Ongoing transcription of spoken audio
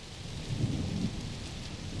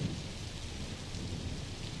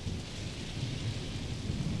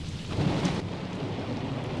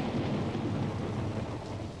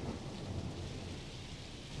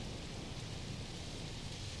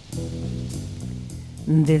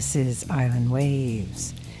This is Island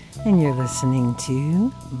Waves, and you're listening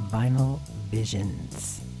to Vinyl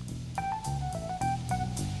Visions.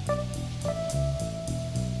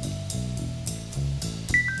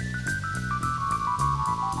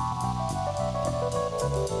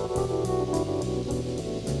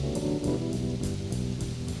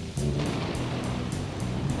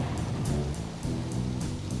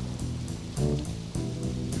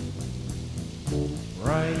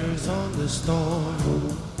 Riders on the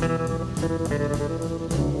storm,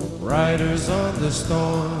 riders on the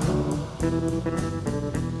storm.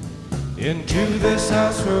 Into this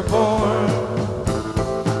house we're born,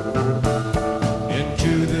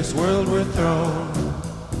 into this world we're thrown.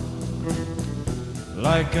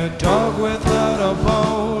 Like a dog without a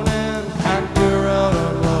bone, an actor out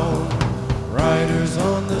alone. Riders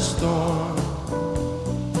on the storm,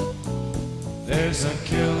 there's a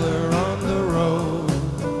killer on the road.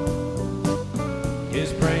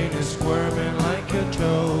 His brain is squirming like a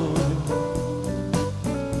toad.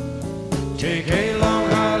 Take a long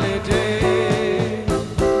holiday,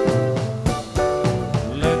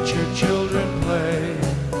 let your children play.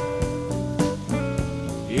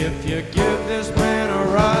 If you give this man a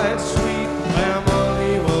ride, sweet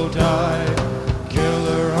family will die.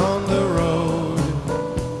 Killer on the road,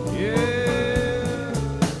 yeah.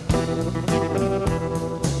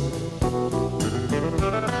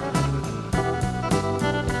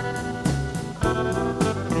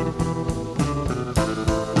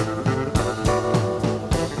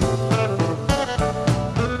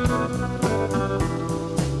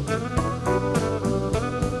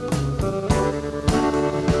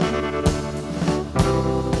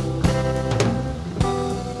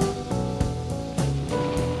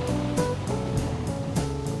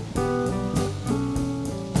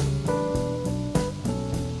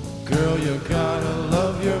 Girl, you gotta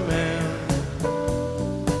love your man.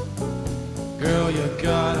 Girl, you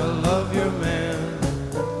gotta love your man.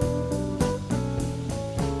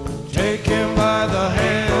 Take him by the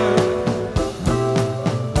hand,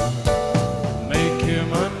 make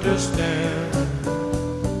him understand.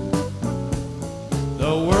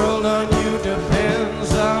 The world on you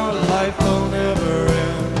depends, our life will never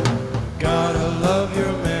end. Gotta love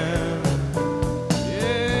your man.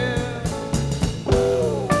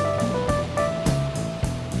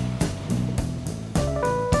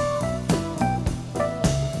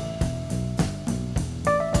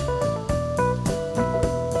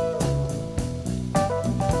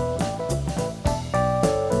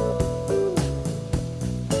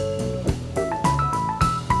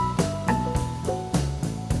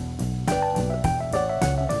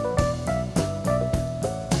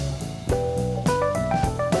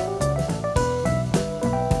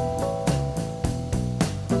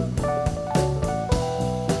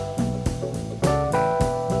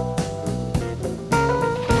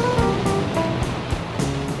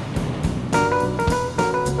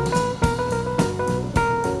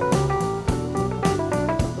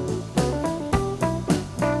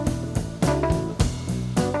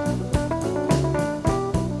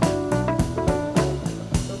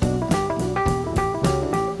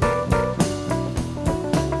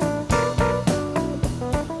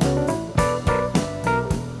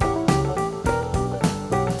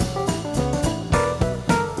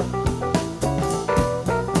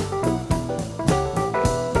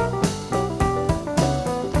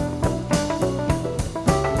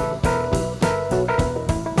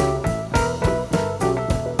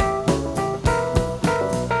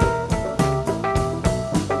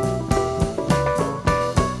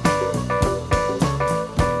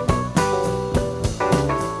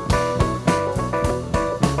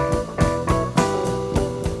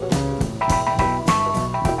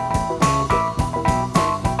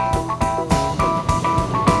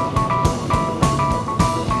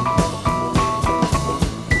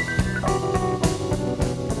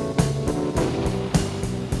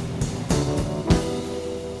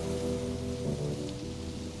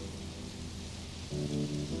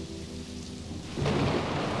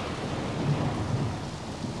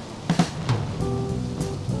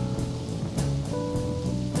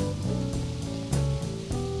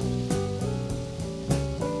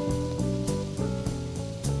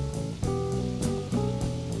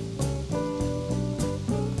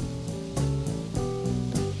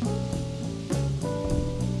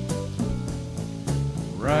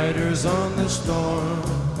 Riders on the storm,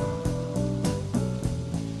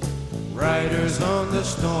 riders on the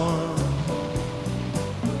storm.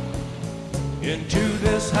 Into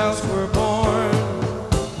this house we're born,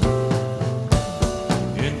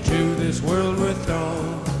 into this world we're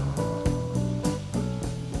thrown.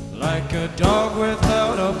 like a dog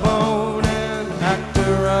without a bone, an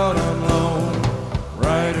actor out on loan,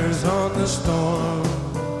 riders on the storm.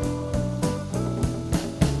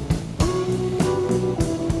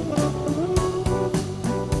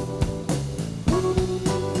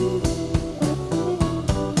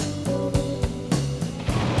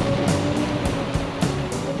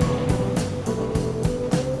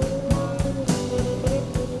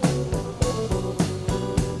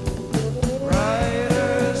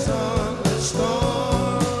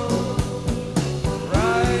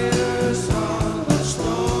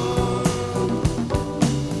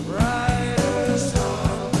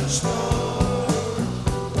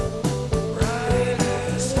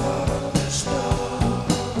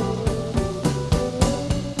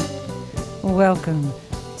 Welcome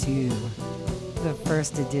to the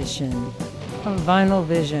first edition of Vinyl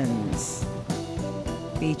Visions,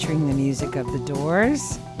 featuring the music of The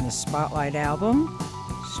Doors and the Spotlight album,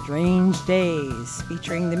 Strange Days,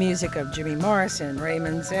 featuring the music of Jimmy Morrison,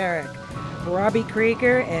 Raymond Zarek, Robbie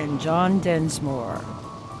Krieger, and John Densmore.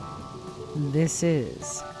 This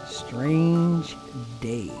is Strange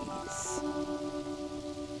Days.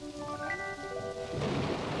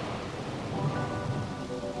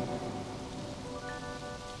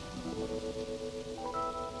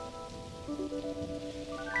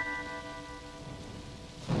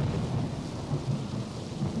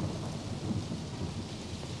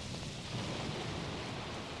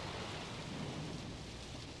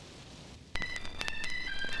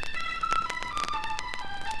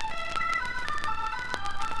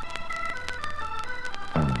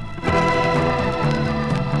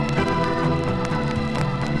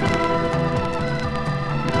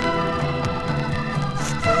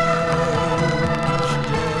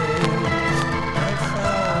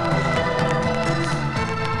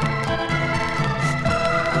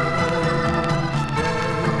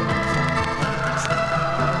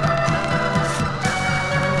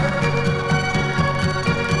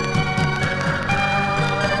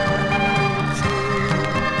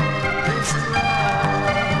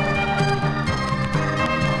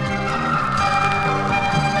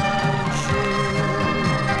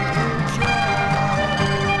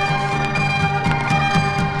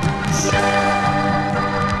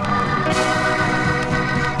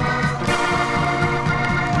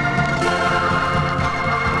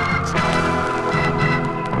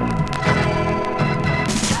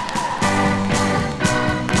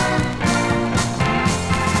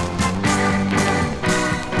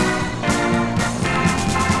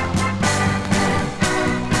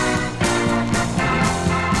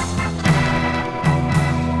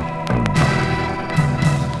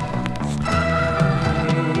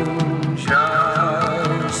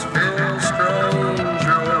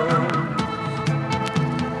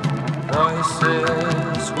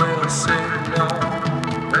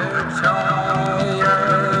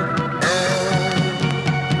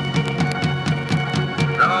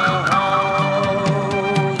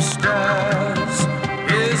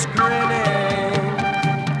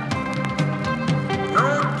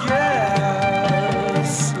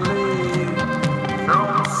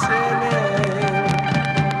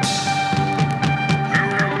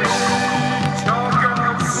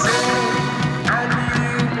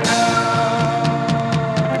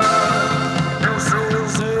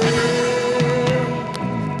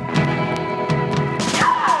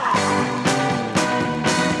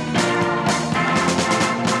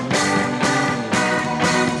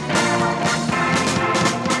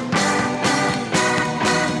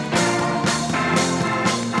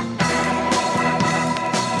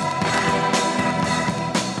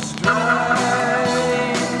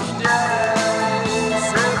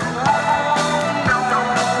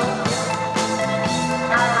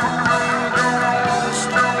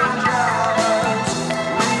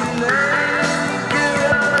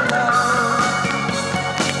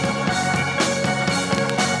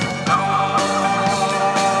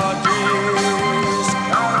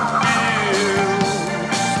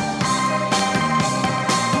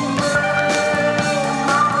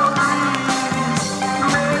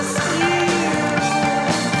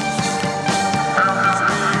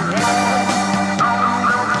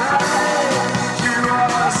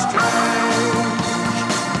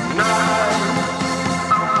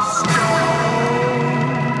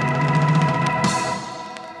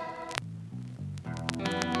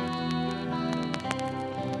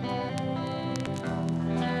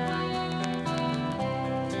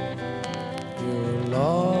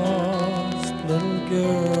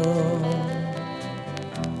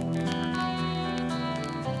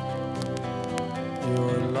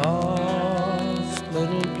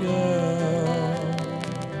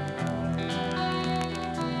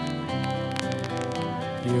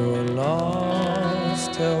 You're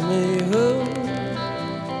lost, tell me who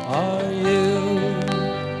are you?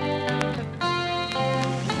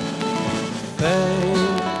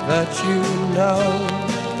 Think that you know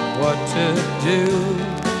what to do.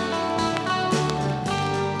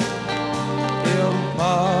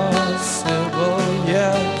 Impossible,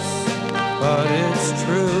 yes, but it's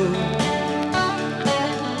true.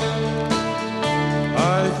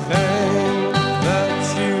 I think that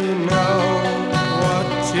you know what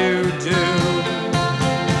to do.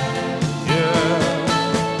 Yeah,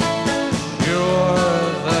 sure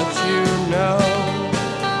that you know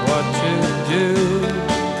what to do.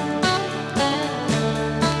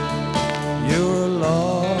 You're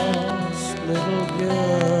lost, little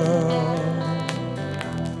girl.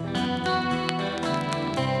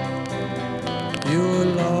 You're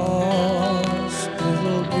lost,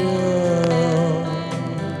 little girl.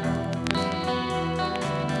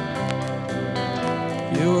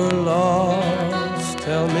 You're lost,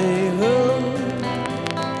 tell me who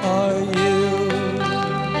are you?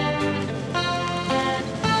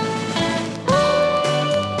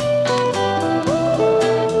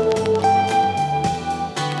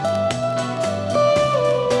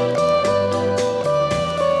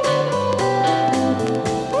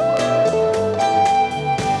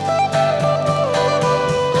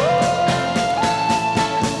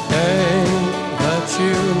 Think that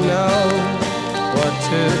you know what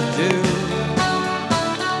to do.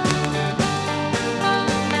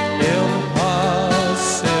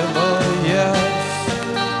 Impossible, yes,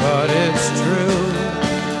 but it's true.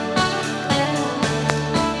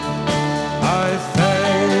 I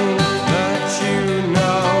think that you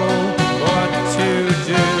know what to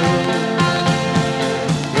do.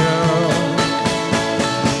 Girl,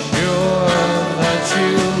 sure that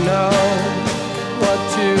you know what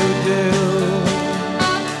to do.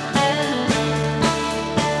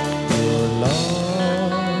 You're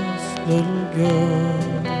lost, little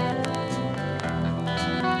girl.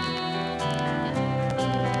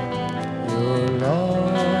 You're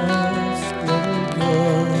lost, little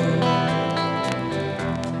girl.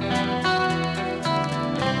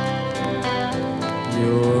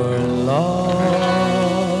 You're lost.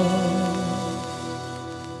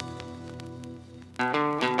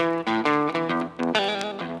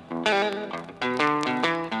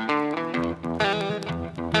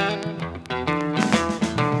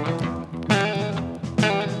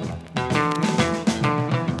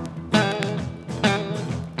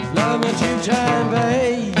 Love me 2 times,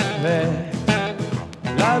 baby.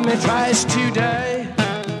 Love me twice today.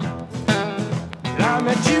 Love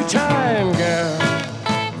me 2 times, girl.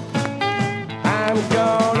 I'm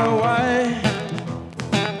gone away.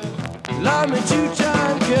 Love me 2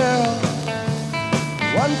 times, girl.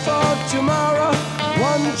 One for tomorrow,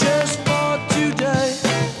 one just for today.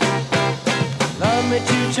 Love me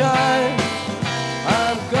 2 times.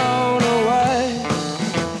 I'm gone away.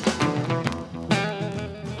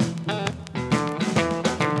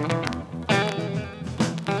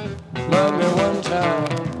 Love me 1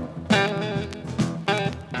 time,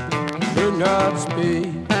 do not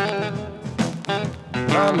speak.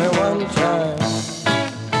 Love me 1 time,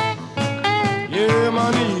 yeah,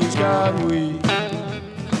 my knees got weak.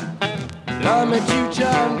 Love me 2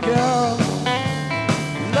 times, girl.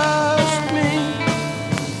 Lost me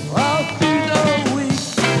all through the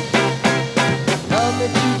week. Love me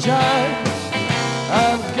 2 times,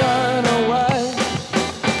 I'm gone away.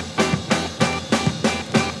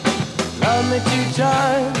 Love me 2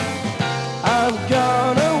 times, I'm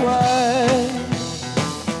gone away.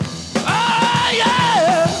 Oh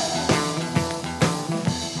yeah.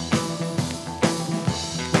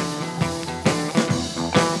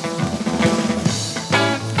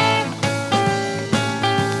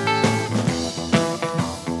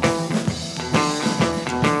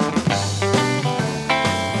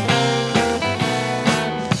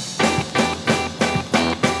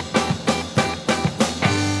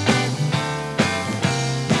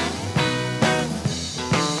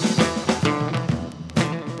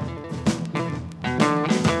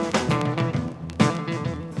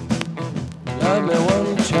 Love me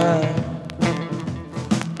 1 time,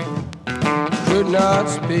 could not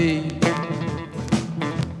speak.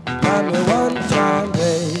 Love me 1 time,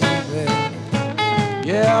 baby.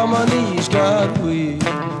 Yeah, my knees got weak.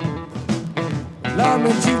 Love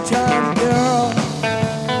me 2 times, girl.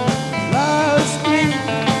 Lost me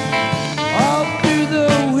all through the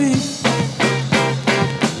week.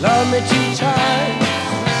 Love me 2 times,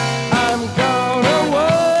 I'm gone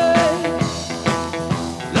away.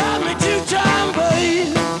 Love me 2 times,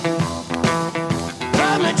 babe.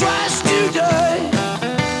 Love me twice today.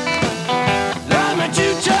 Love me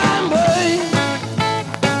 2 times.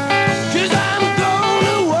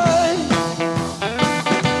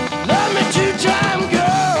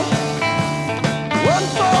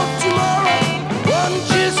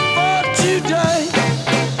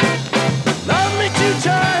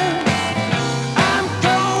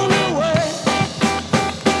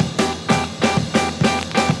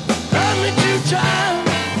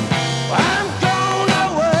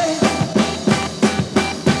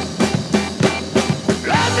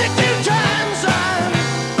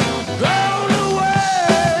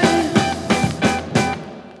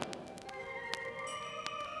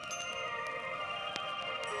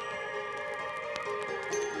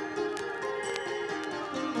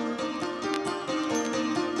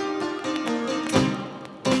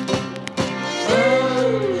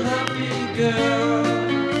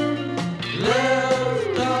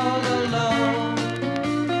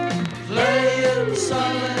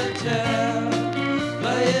 solitaire,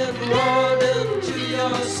 playing ward into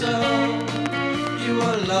your soul. You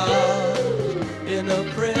are locked in a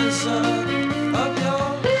prison of your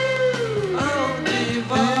own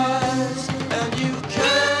device, and you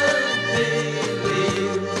can't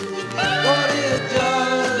believe what it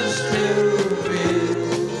does to me.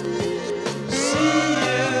 See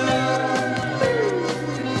you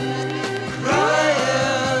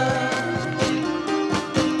crying,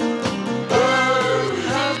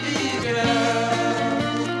 unhappy girl,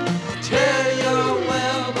 tear your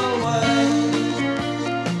web away,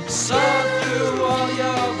 saw through all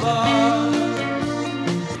your bars,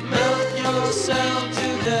 melt yourself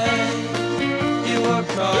today. You are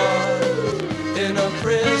caught in a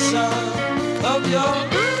prison of your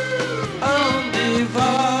own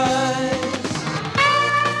device.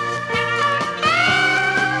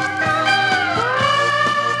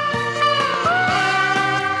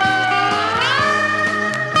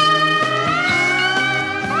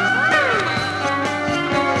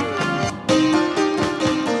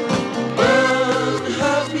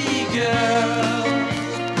 Unhappy girl,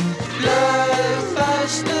 fly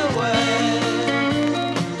fast away.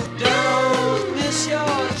 Don't miss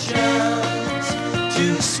your chance to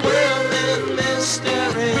swim in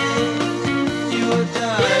mystery. You are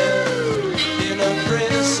dying in a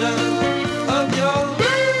prison of your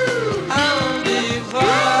own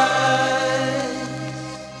device.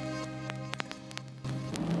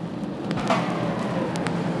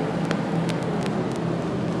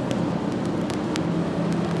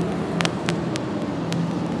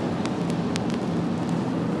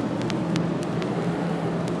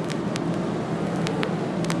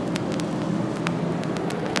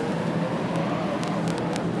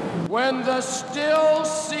 When the still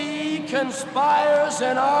sea conspires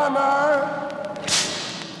in armor,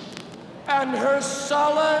 and her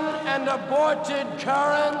sullen and aborted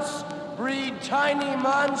currents breed tiny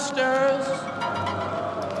monsters,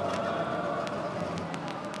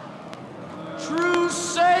 true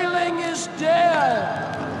sailing is dead.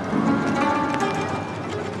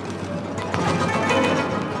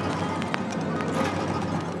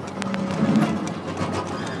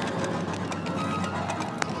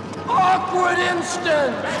 Awkward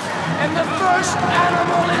instant, and the first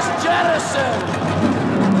animal is jettisoned.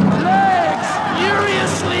 Legs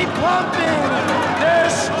furiously pumping their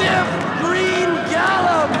stiff green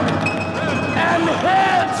gallop, and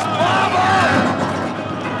heads bob up,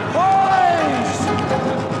 poised,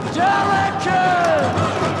 delicate,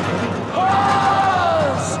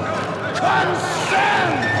 pause,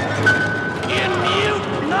 consent, in mute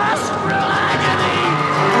nostril agony,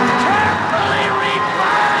 carefully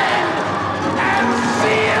refined and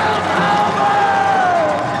sealed over.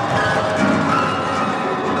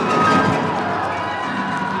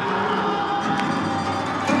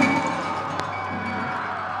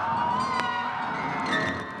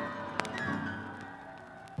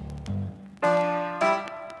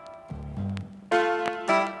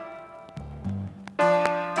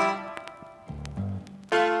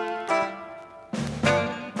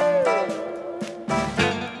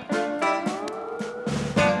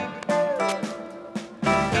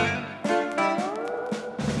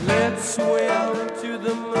 Let's swim to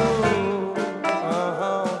the moon,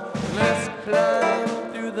 let's climb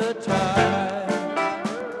through the tide,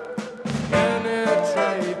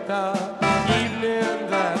 penetrate the evening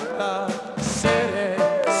that the city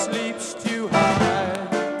sleeps too high.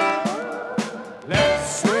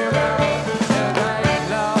 Let's swim out tonight,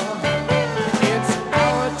 love, it's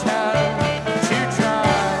our time to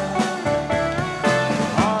try.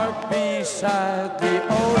 Heart beside the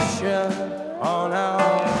ocean on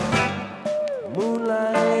our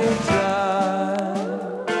moonlight drive.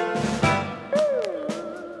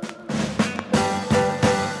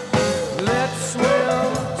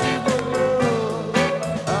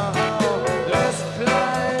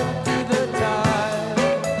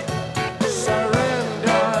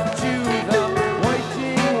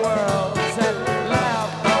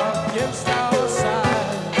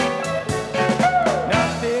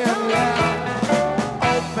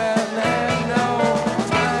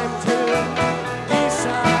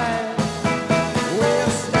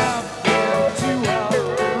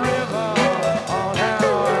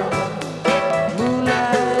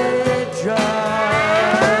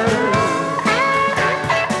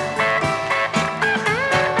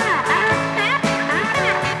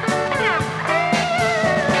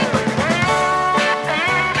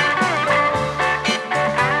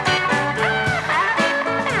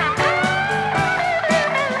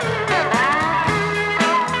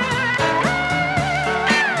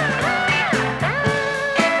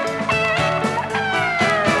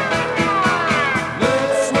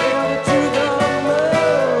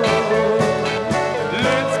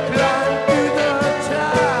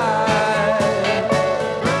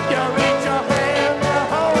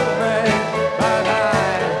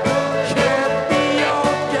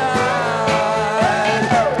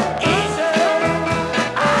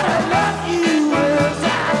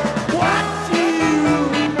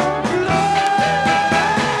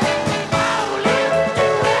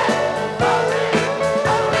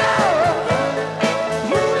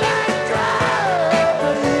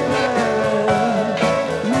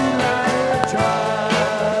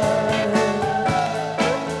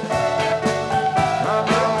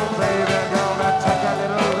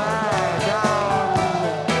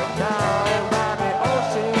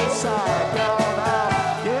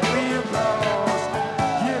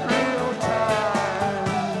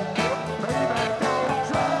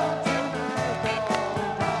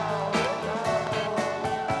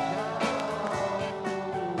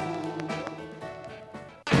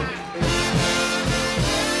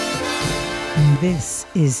 This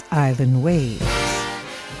is Island Waves.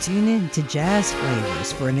 Tune in to Jazz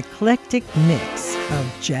Flavors for an eclectic mix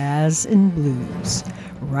of jazz and blues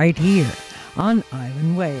right here on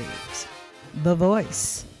Island Waves, the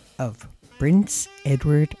voice of Prince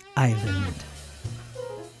Edward Island.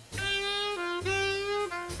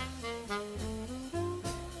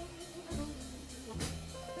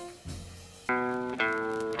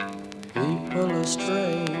 People are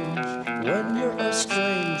strange when you're a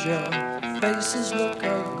stranger. Faces look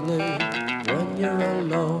ugly when you're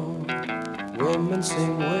alone. Women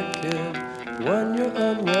seem wicked when you're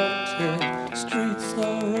unwanted. Streets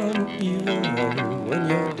are uneven when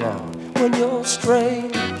you're down. When you're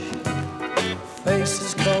strange,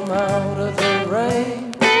 faces come out of the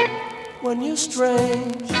rain. When you're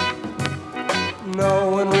strange, no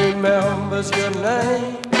one remembers your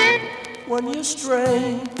name. When you're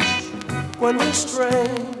strange, when you're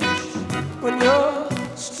strange, when you're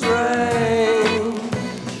strange.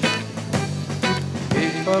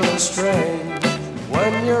 People are strange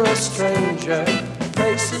when you're a stranger.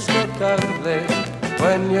 Faces look ugly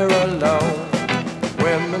when you're alone.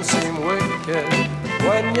 Women seem wicked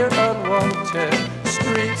when you're unwanted.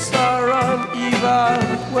 Streets are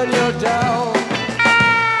uneven when you're down.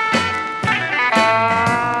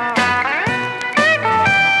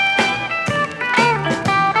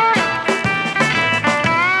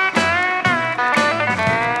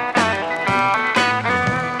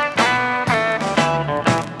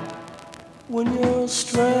 When you're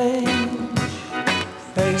strange,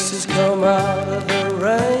 faces come out of the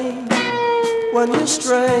rain. When you're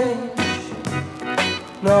strange,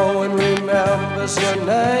 no one remembers your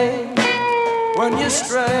name. When you're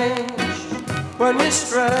strange, when you're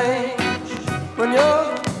strange, when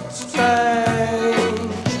you're strange.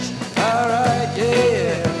 Alright,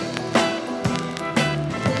 yeah.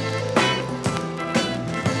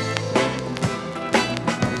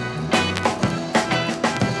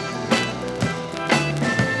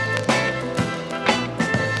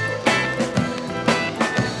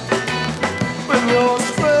 When you're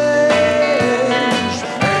strange,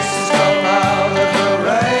 faces come out of the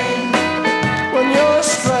rain. When you're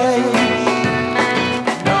strange,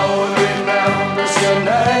 no one remembers your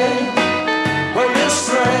name. When you're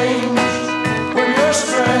strange, when you're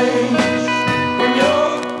strange, when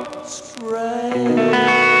you're strange.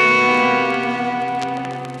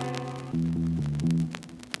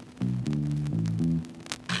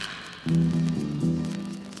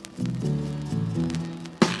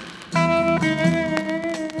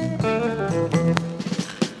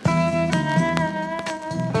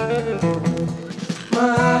 My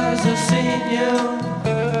eyes have seen you.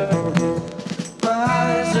 My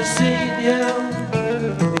eyes have seen you.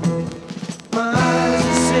 My eyes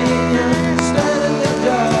have seen you. Stand in the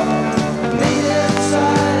door, meet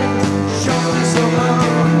inside. Show me some more.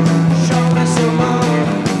 Show me some more.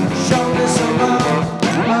 Show me some more.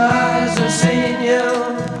 My eyes have seen you.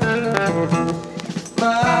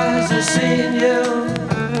 My eyes have seen you.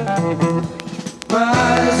 My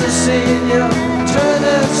eyes have seen you. Turn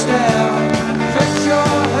and stare. Fix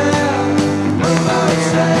your hair. Move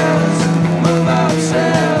upstairs. Move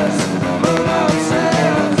upstairs. Move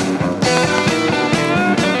upstairs.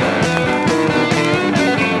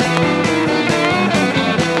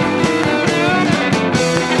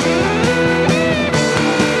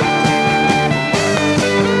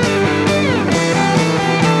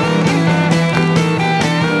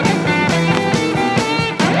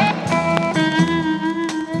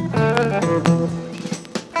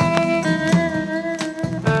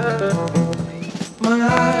 My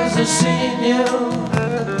eyes have seen you.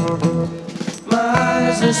 My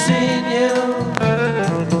eyes have seen you.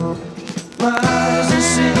 My eyes have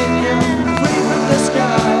seen you. Free from the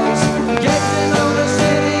skies. Get to know the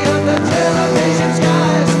city under television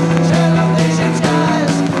skies. Television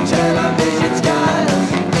skies. Television skies.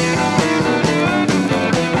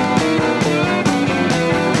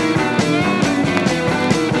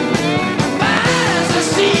 My eyes have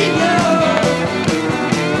seen you.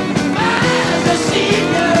 My eyes have seen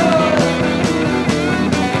you.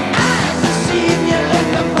 Eyes have seen you like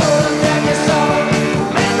the photograph you saw.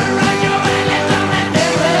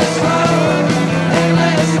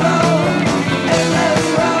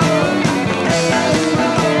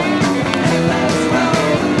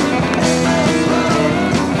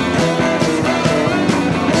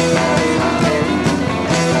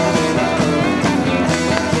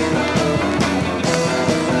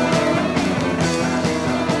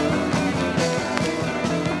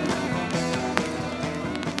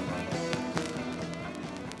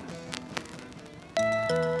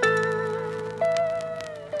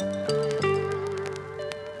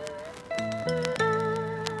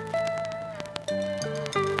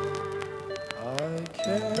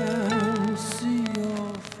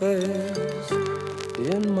 face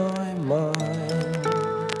in my mind.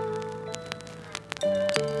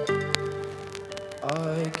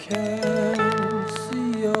 I can see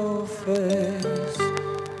your face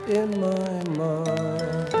in my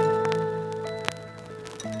mind.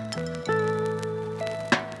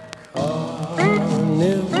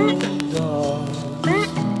 Carnival dogs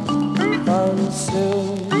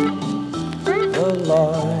consume the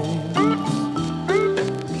line.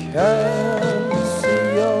 Can see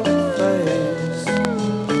your face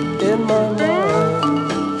in my mind.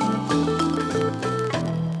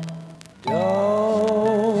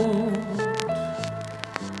 Don't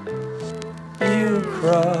you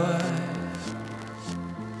cry,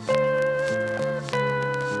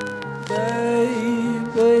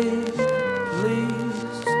 baby, please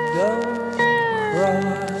don't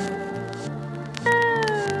cry.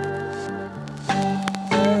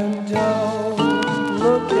 And don't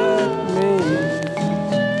look at me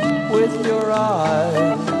with your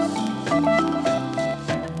eyes.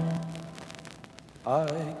 I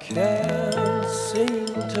can't seem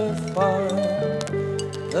to find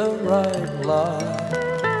the right line.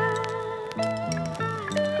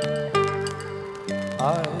 I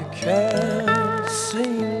can't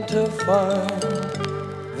seem to find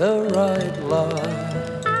the right line.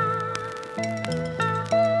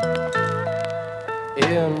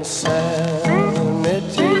 Insanity's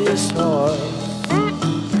horse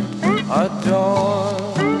adorn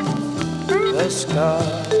the sky.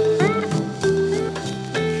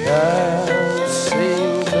 Can't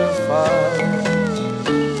seem to find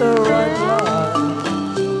the right line.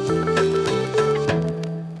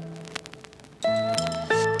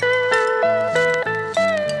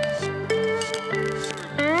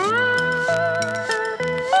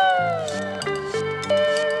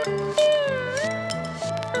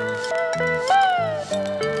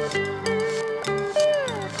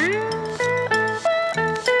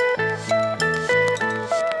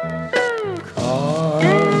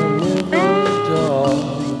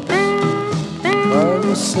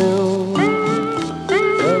 Consume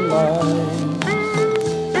the line.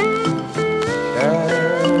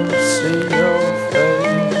 Can't see your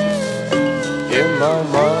face in my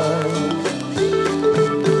mind.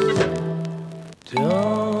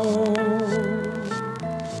 Don't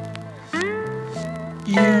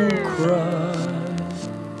you cry,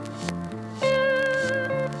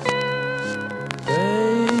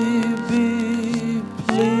 baby,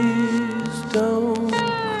 please don't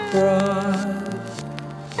cry.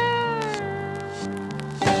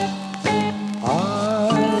 I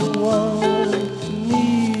won't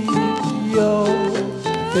need your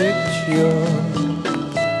picture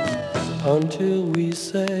until we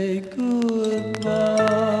say goodbye.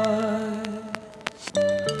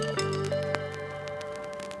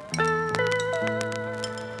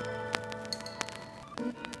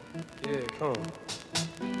 Yeah, come on.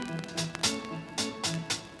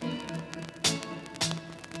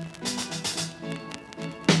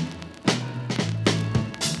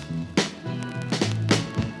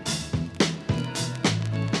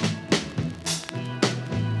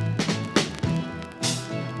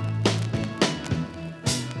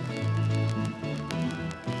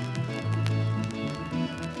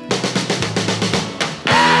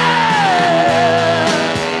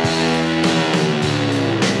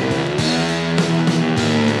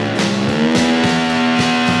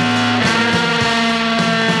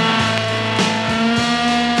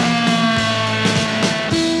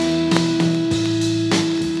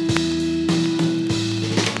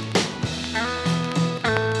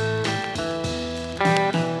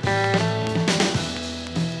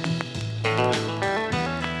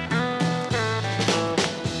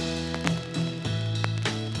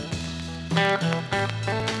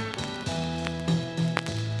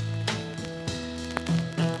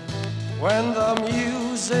 When the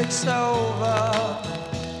music's over,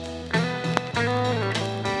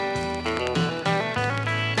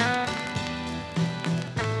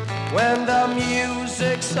 when the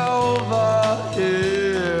music's over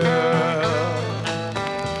here,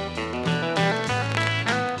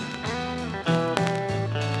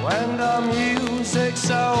 when the music's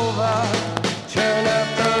over, turn up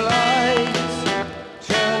the lights,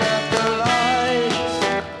 turn up the lights,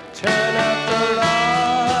 turn up the lights.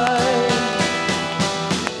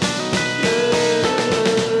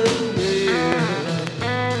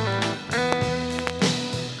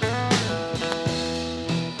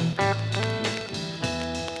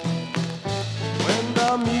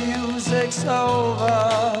 The music's over,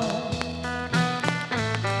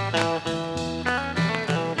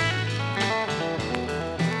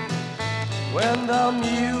 when the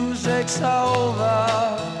music's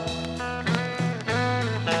over.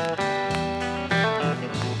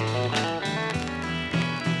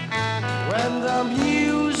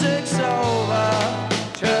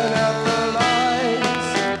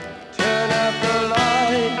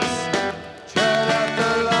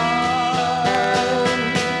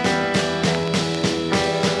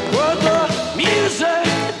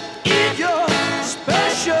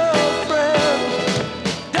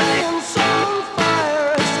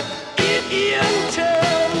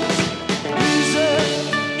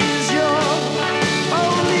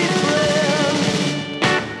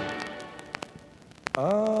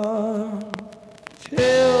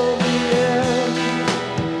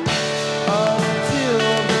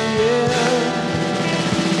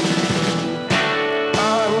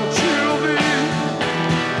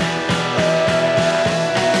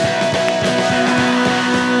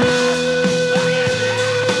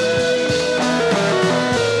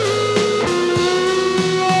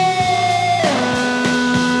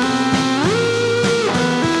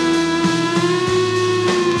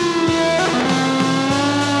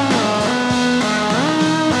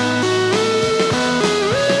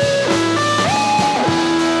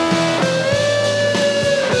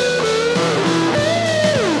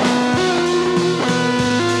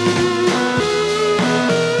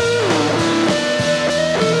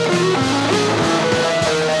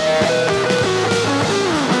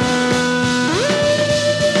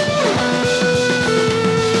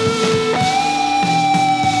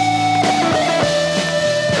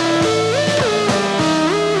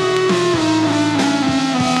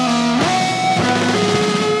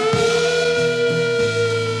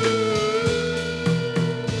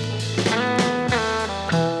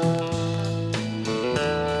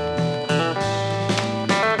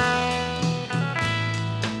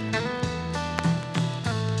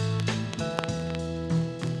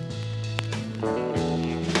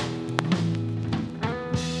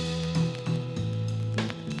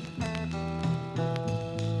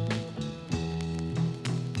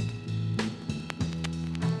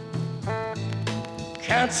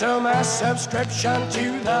 Cancel my subscription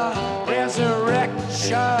to the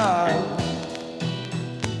resurrection.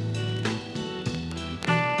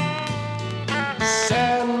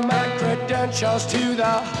 Send my credentials to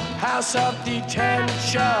the house of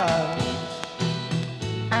detention.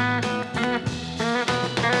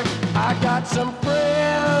 I got some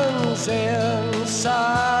friends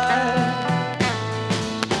inside.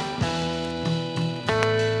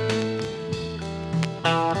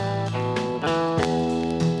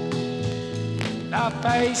 The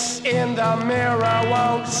face in the mirror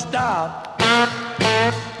won't stop.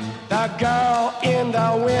 The girl in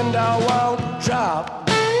the window won't drop.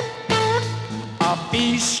 A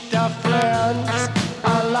feast of friends,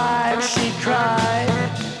 alive she cried,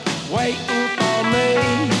 waiting for me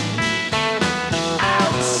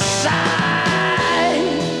outside.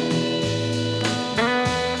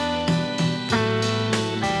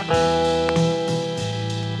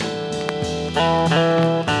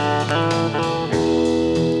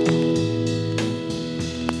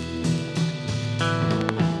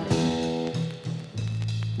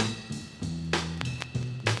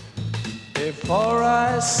 Before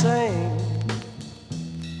I sing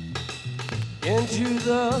into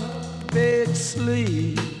the big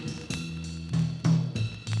sleep,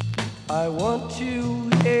 I want to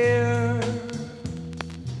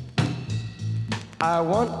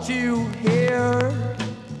hear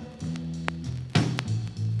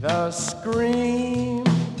the scream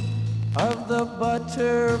of the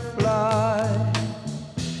butterfly.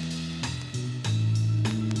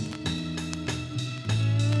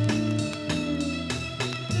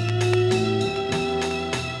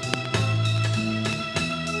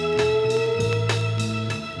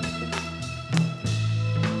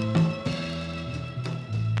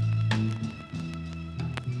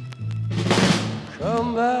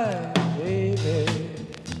 Come back, baby,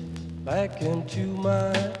 back into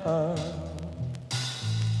my arms.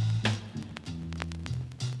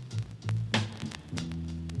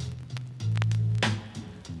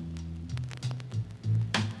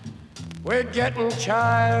 We're getting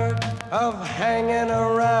tired of hanging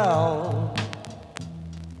around.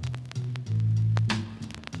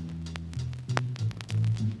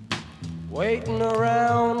 Waiting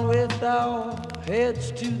around with our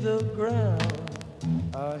heads to the ground.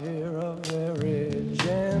 I hear a very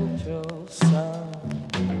gentle sound.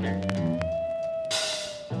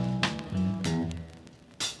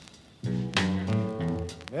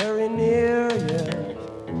 Very near yet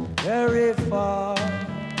very far,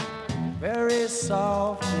 very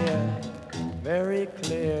soft yet very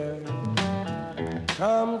clear.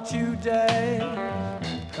 Come today,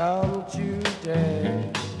 come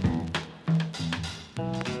today.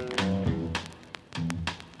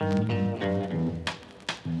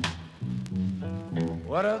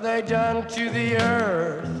 What have they done to the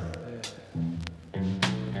earth?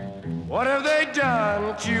 What have they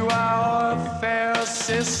done to our fair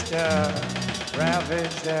sister?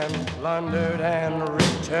 Ravaged and plundered and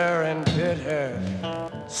ripped her and bit her.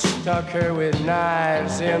 Stuck her with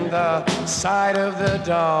knives in the side of the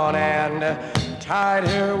dawn and tied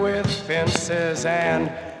her with fences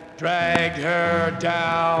and dragged her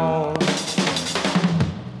down.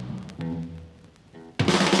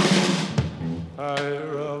 I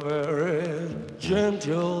hear a very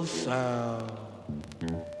gentle sound.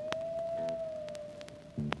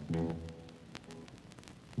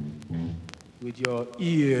 With your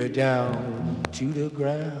ear down to the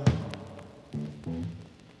ground.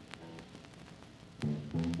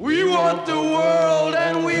 We want the world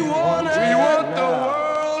and we want it. We want the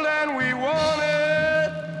world and we want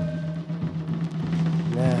it.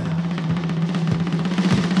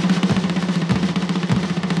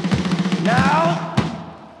 Now.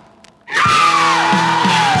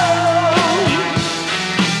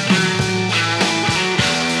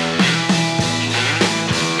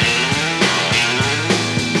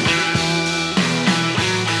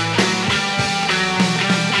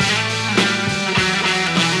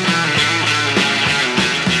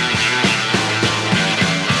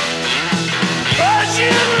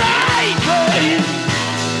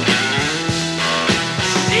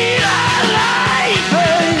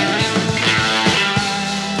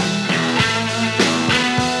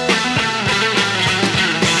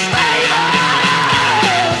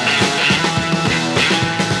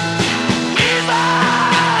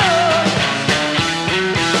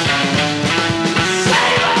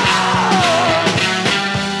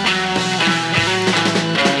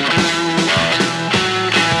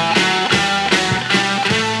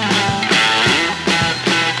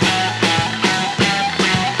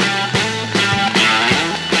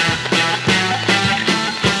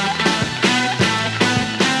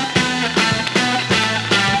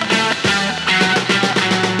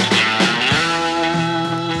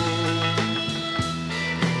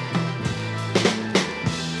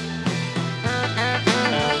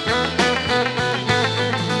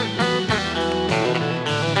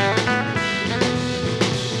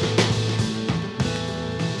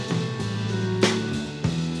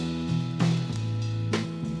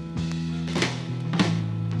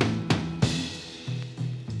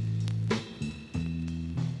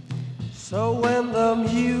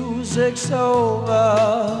 music's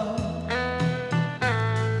over.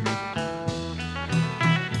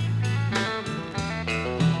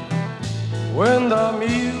 When the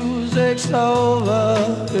music's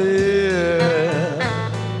over, yeah.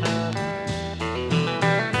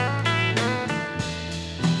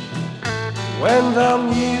 When the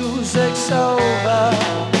music's over,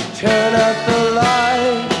 turn out the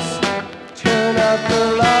lights, turn out the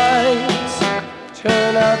lights,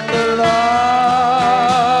 turn out the lights.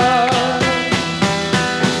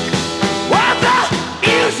 While the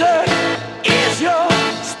music is your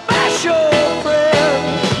special friend,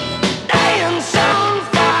 dance on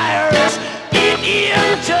fires in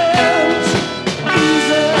your terms.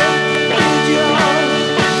 Music is your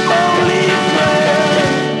only friend.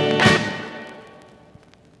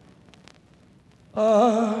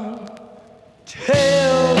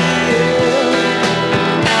 Till the end,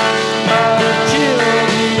 until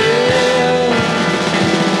the end,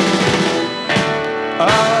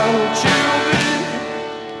 until the end.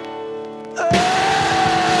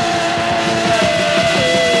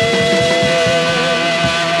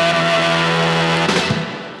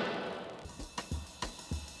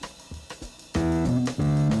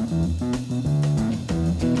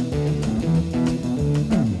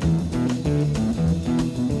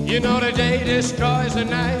 You know the day destroys the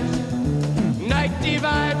night, night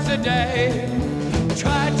divides the day.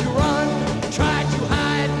 Try to run, try to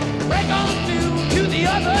hide, break on through to the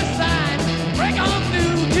other side, break on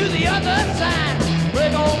through to the other side,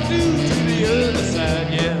 break on through to the other side,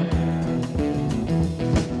 yeah.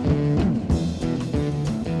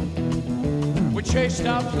 We chased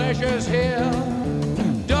our pleasures here,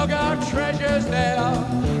 dug our treasures there,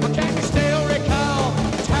 but can you still recall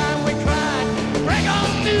the time we cried? Break on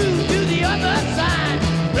through to the other side.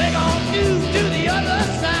 Break on through to the other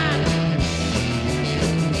side.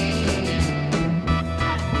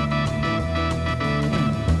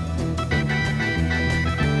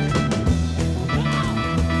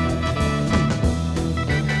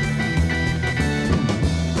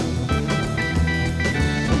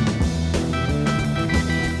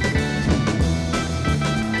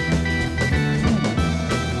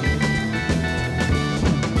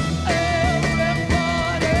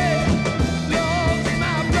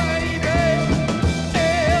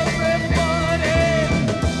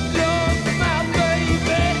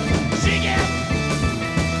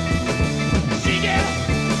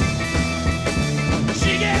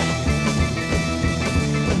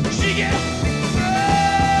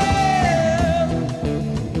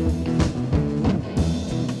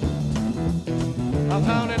 I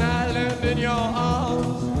found an island in your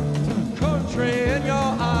arms, country in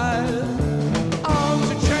your eyes, arms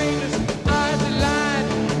are chainless, eyes are lined.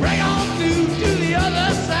 Break on through to the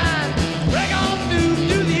other side. Break on through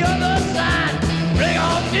to the other side. Break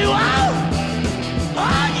on through.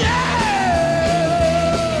 Oh yeah!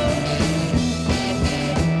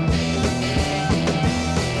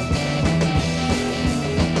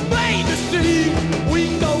 Bay to sea,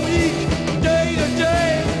 week to week, day to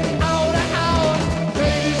day, hour to hour.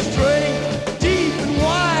 Straight, deep and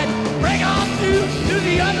wide. Break on through to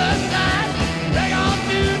the other side. Break on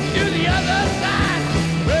through to the other side.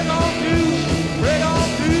 Break on through, break on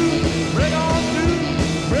through, break on through,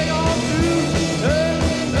 break on through. Hey,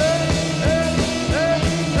 hey, hey, hey,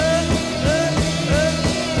 hey, hey, hey,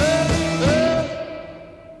 hey, hey.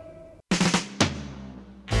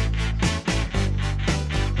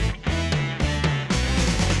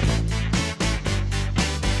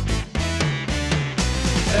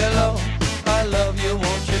 Hello, I love you,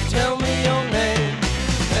 won't you tell me your name?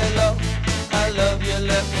 Hello, I love you,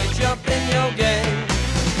 let me jump in your game.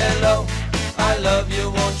 Hello, I love you,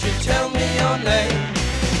 won't you tell me your name?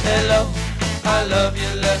 Hello, I love you,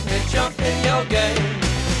 let me jump in your game.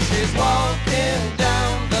 She's walking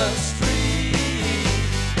down the street,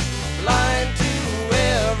 blind to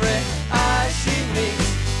every eye she meets.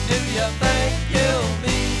 Do you think you'll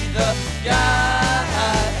be the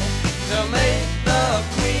guy to make the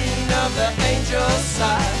queen of the angels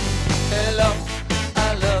sigh? Hello,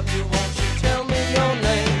 I love you, won't you tell me your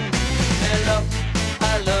name? Hello,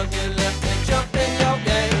 I love you, let me jump in your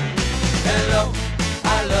game. Hello,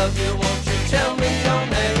 I love you, won't you tell me your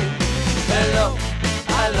name? Hello,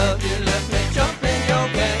 I love you, let me jump in your game.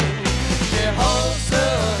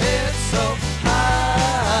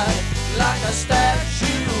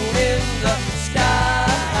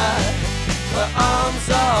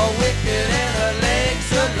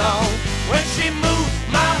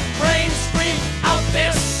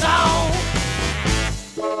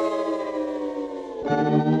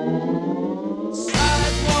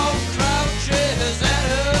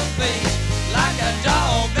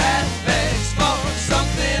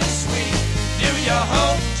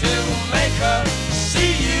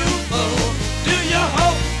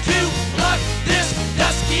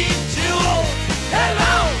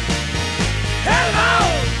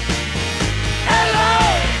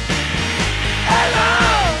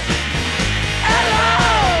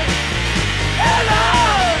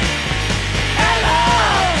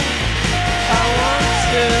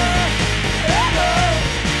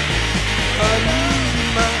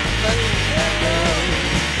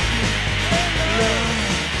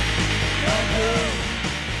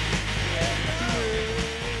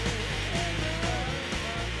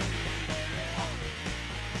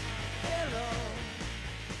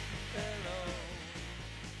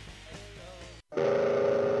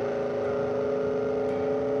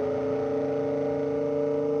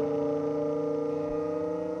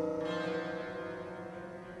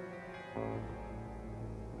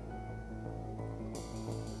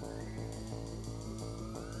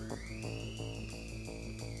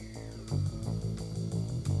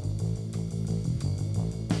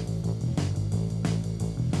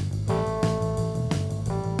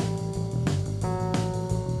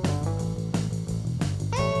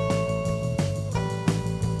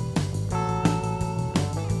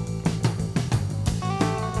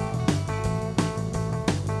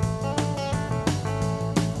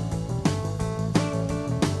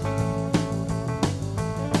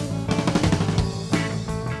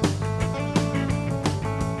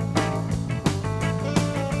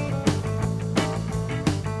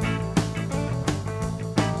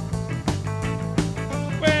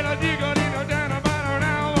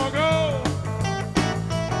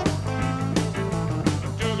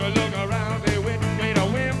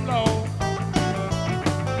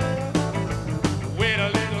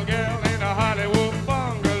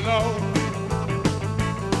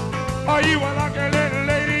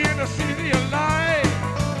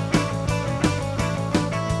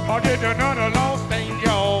 to another lost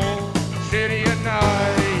angel. City of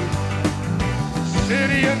night,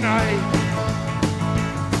 city of night,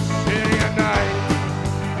 city of night,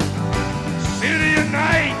 city of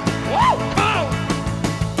night. Woo! Come on!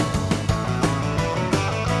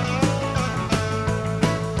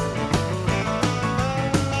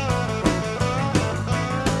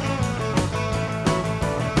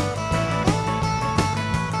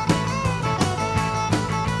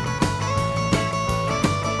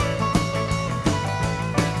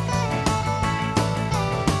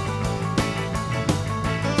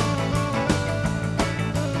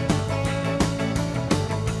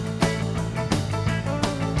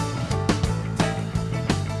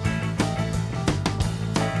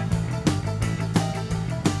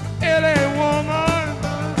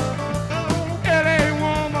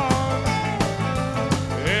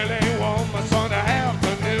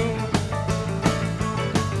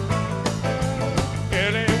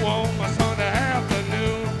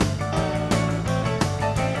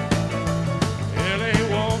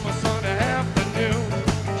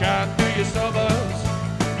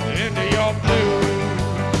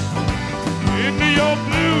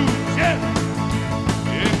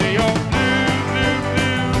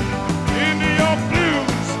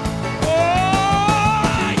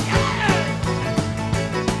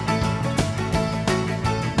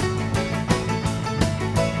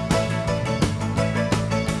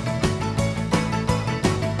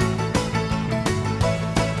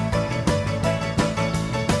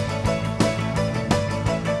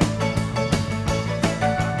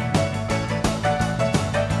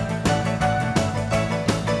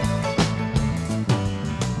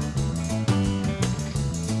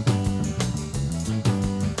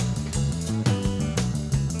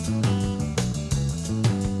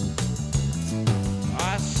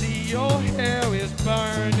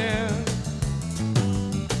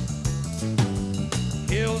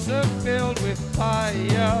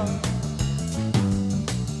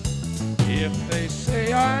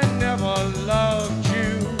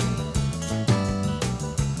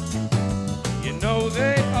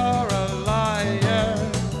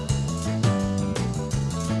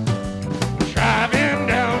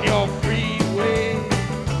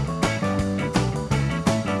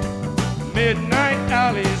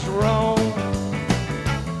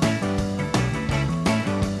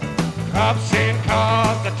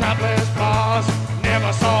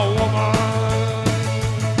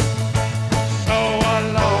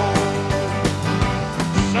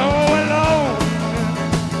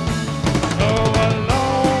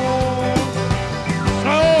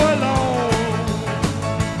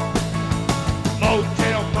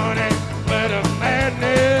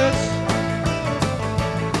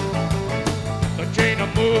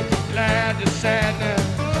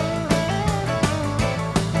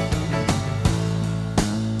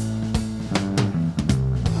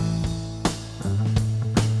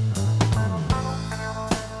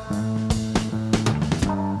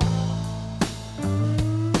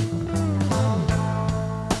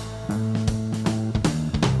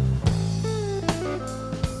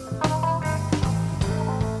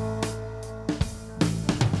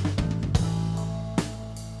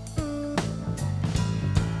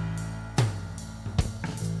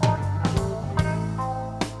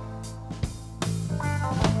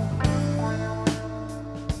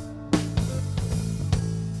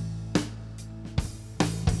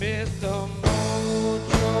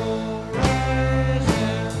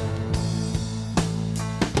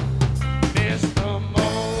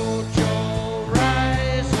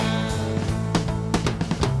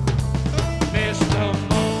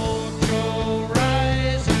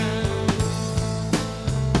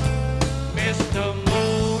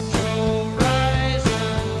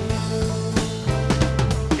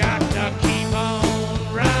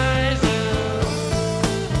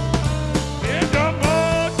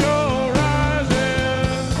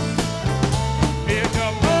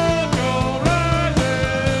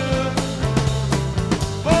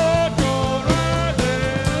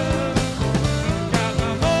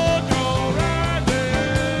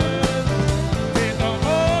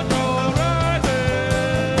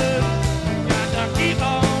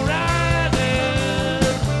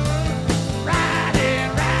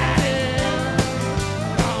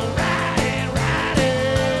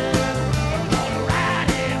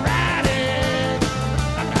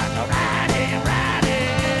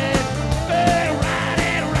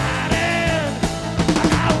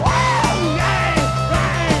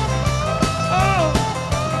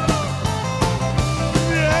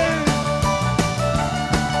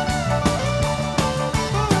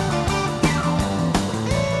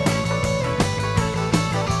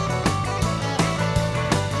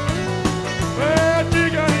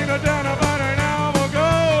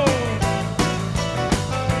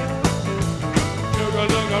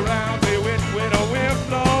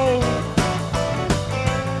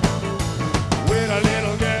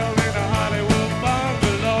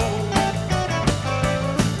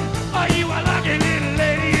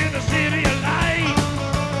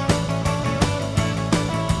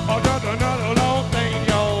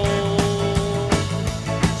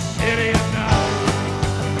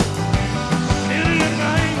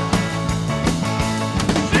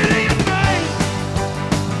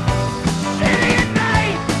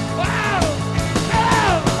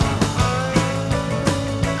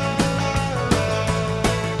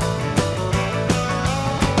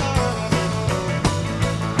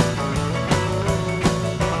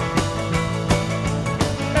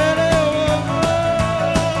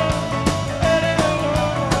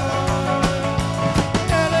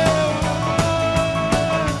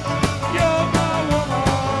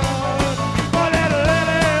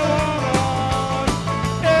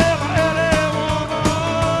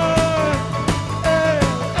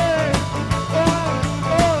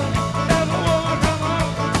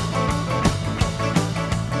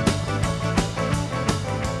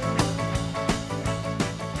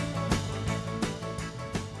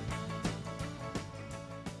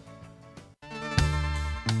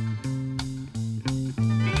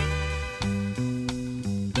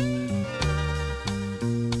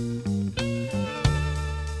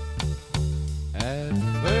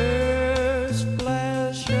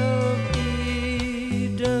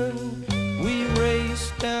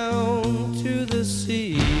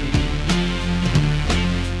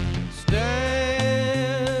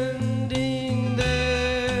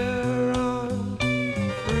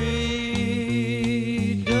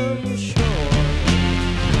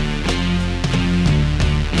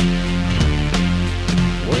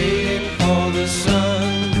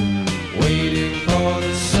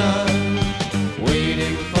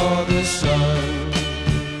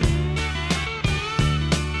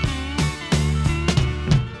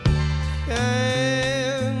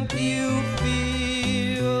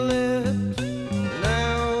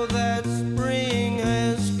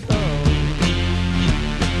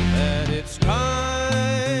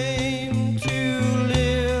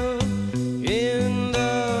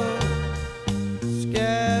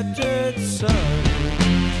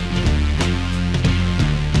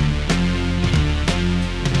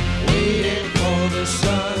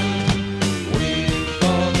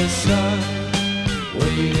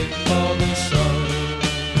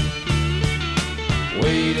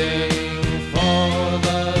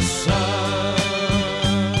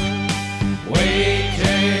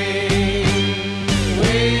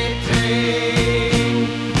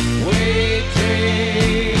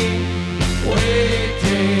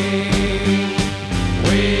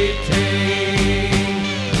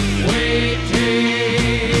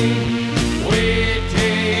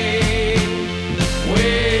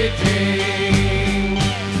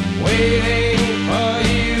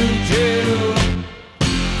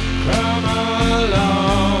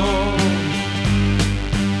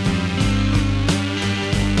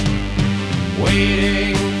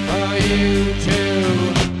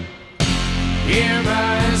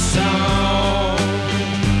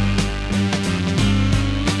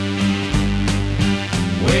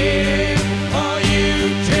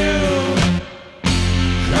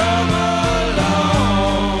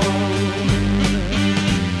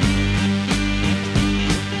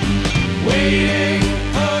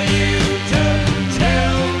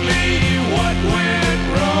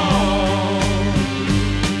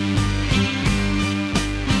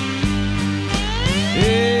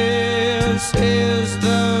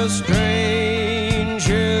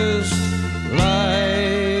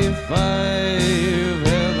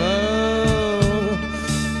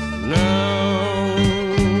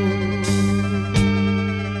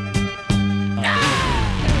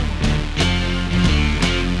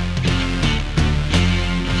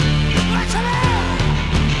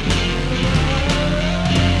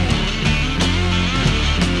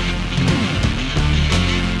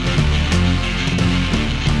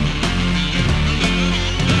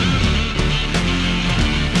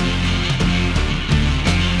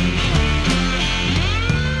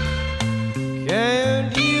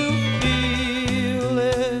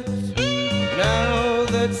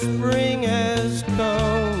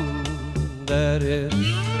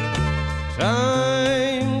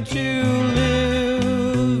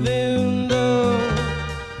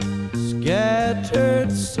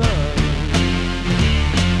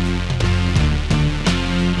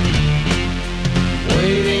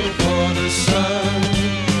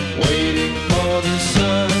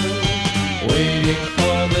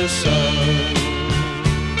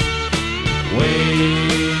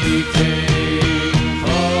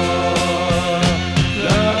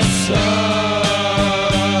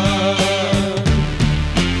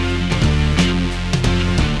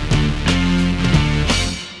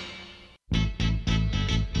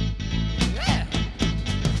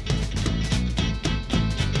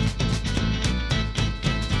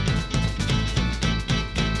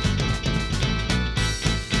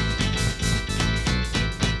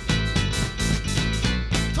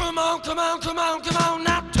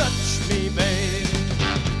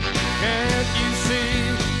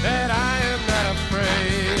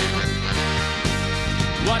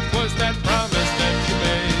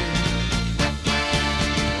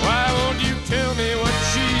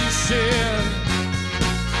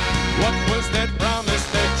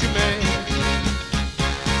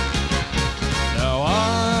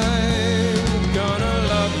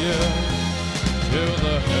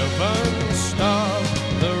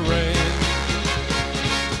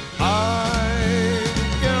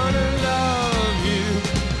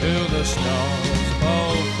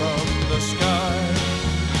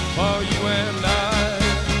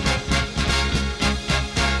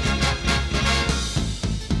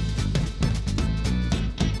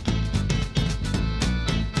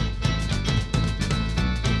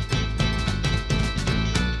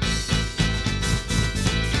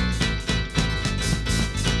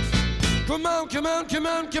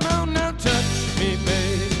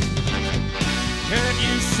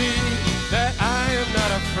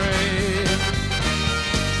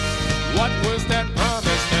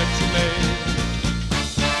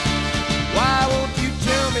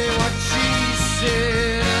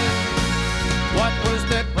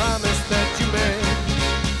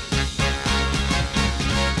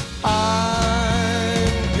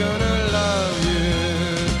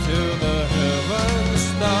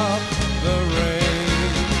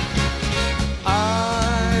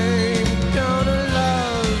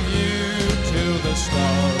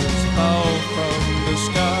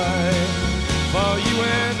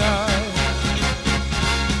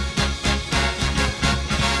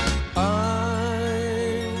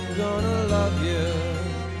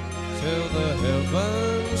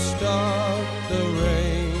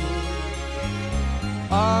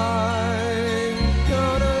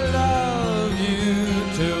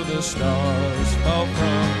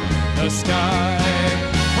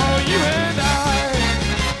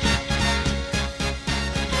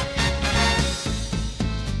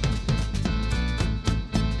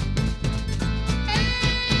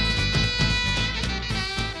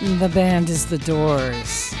 The band is The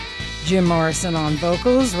Doors. Jim Morrison on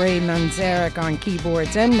vocals, Ray Manzarek on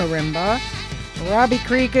keyboards and marimba, Robbie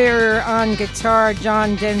Krieger on guitar,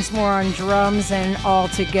 John Densmore on drums, and all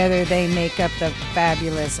together they make up the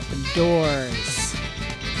fabulous Doors.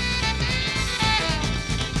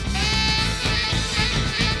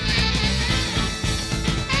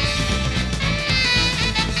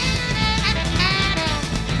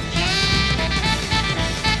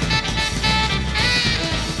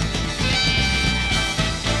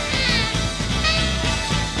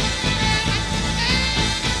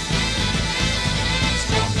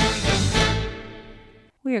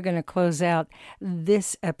 We are going to close out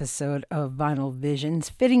this episode of Vinyl Visions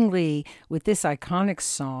fittingly with this iconic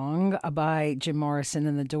song by Jim Morrison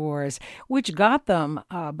and the Doors, which got them,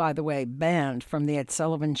 by the way, banned from the Ed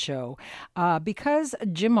Sullivan Show because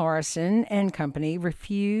Jim Morrison and company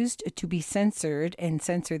refused to be censored and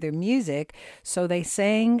censor their music, so they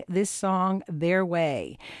sang this song their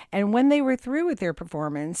way. And when they were through with their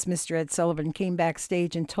performance, Mr. Ed Sullivan came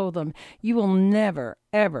backstage and told them, "You will never,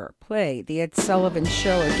 ever play the Ed Sullivan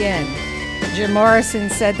Show again." Jim Morrison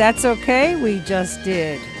said, "That's okay, we just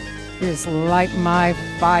did. Just light my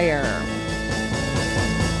fire."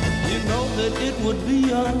 You know that it would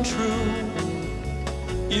be untrue.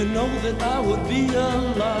 You know that I would be a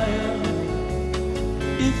liar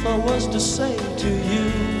if I was to say to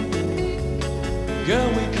you, girl,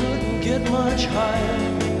 we couldn't get much higher.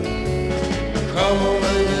 Come on,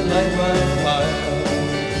 baby, light my fire.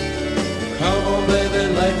 Come on, baby,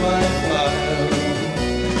 light my fire.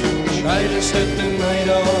 Try to set the night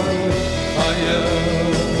on fire.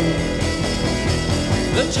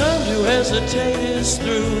 The time to hesitate is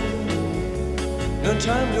through. No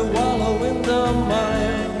time to wallow in the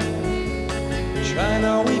mire. Try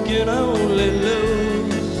now, we can only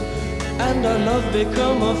lose, and our love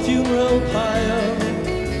become a funeral pyre.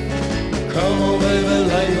 Come on, baby,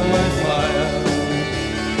 light my fire.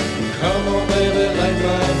 Come on, baby, light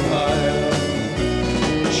my fire.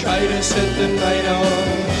 Try to set the night on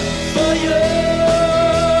fire.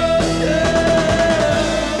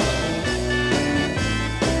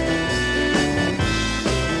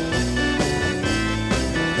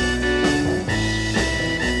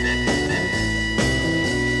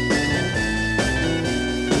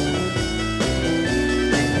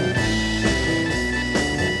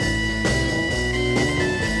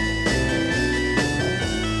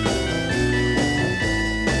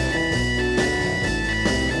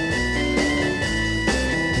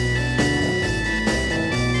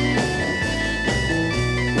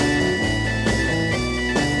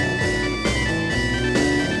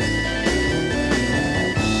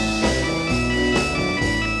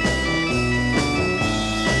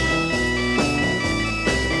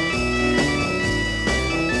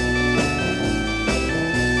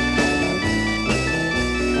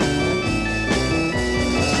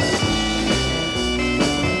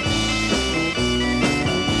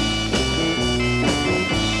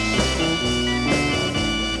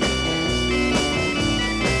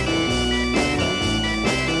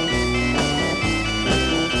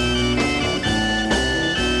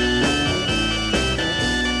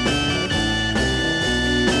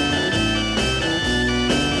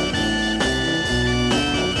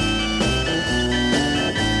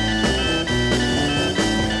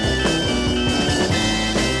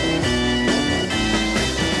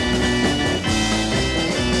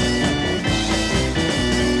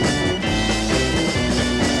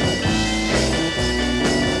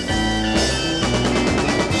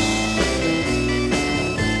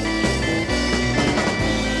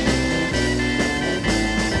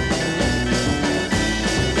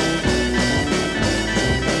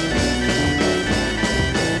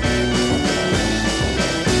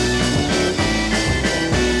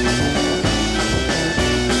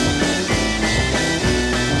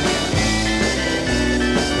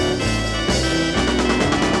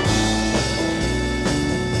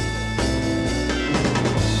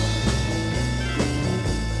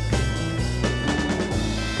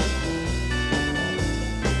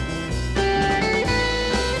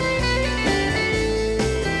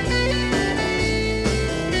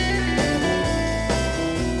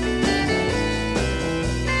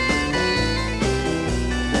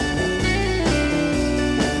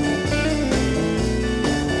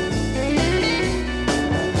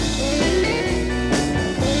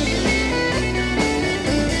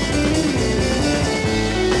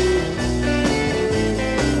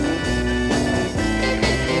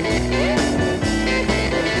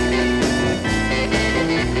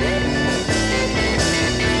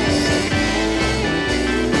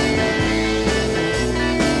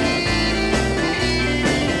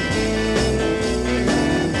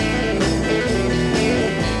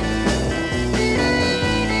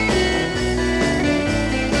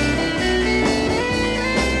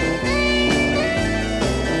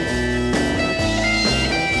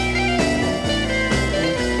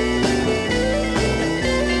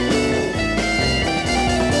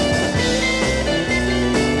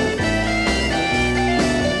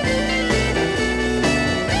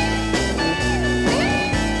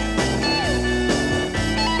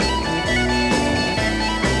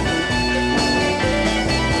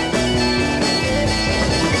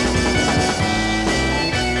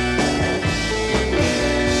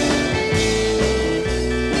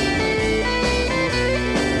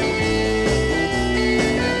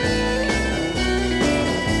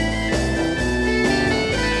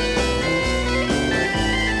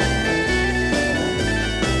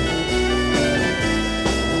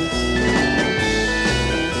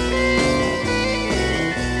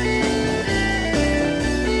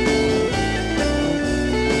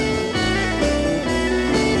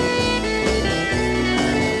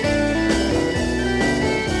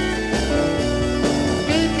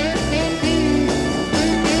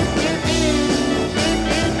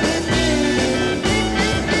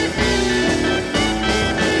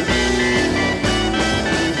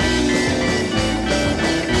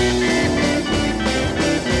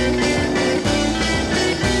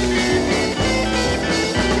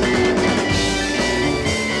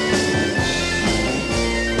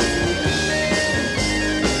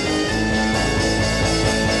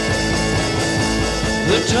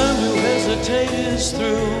 time to hesitate is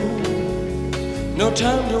through. No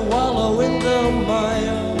time to wallow in the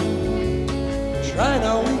mire. Try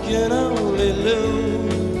now, we can only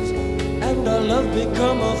lose, and our love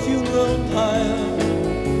become a funeral pyre.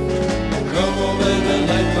 Come on, baby,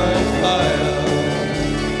 light my fire.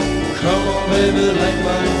 Come on, baby, light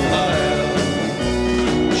my fire.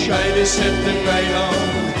 Try to set the night on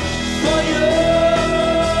fire.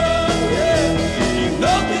 Yeah. You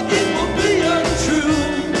know that it will be untrue.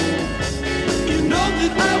 You know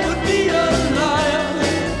that I would be a liar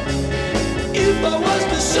if I was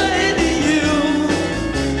to say to you,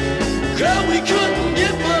 girl, we couldn't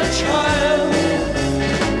get much higher.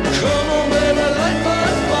 Come on, baby, light my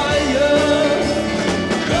fire.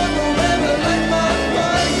 Come on, baby, light my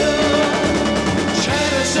fire. Try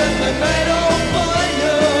to set the night on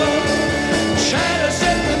fire. Try to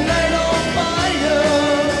set the night on fire.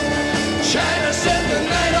 Try to set the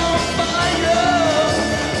night on fire.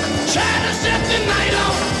 Try to set the night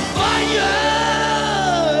on fire.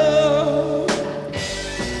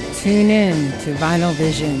 Tune in to Vinyl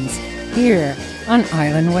Visions here on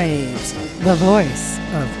Island Waves, the voice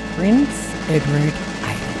of Prince Edward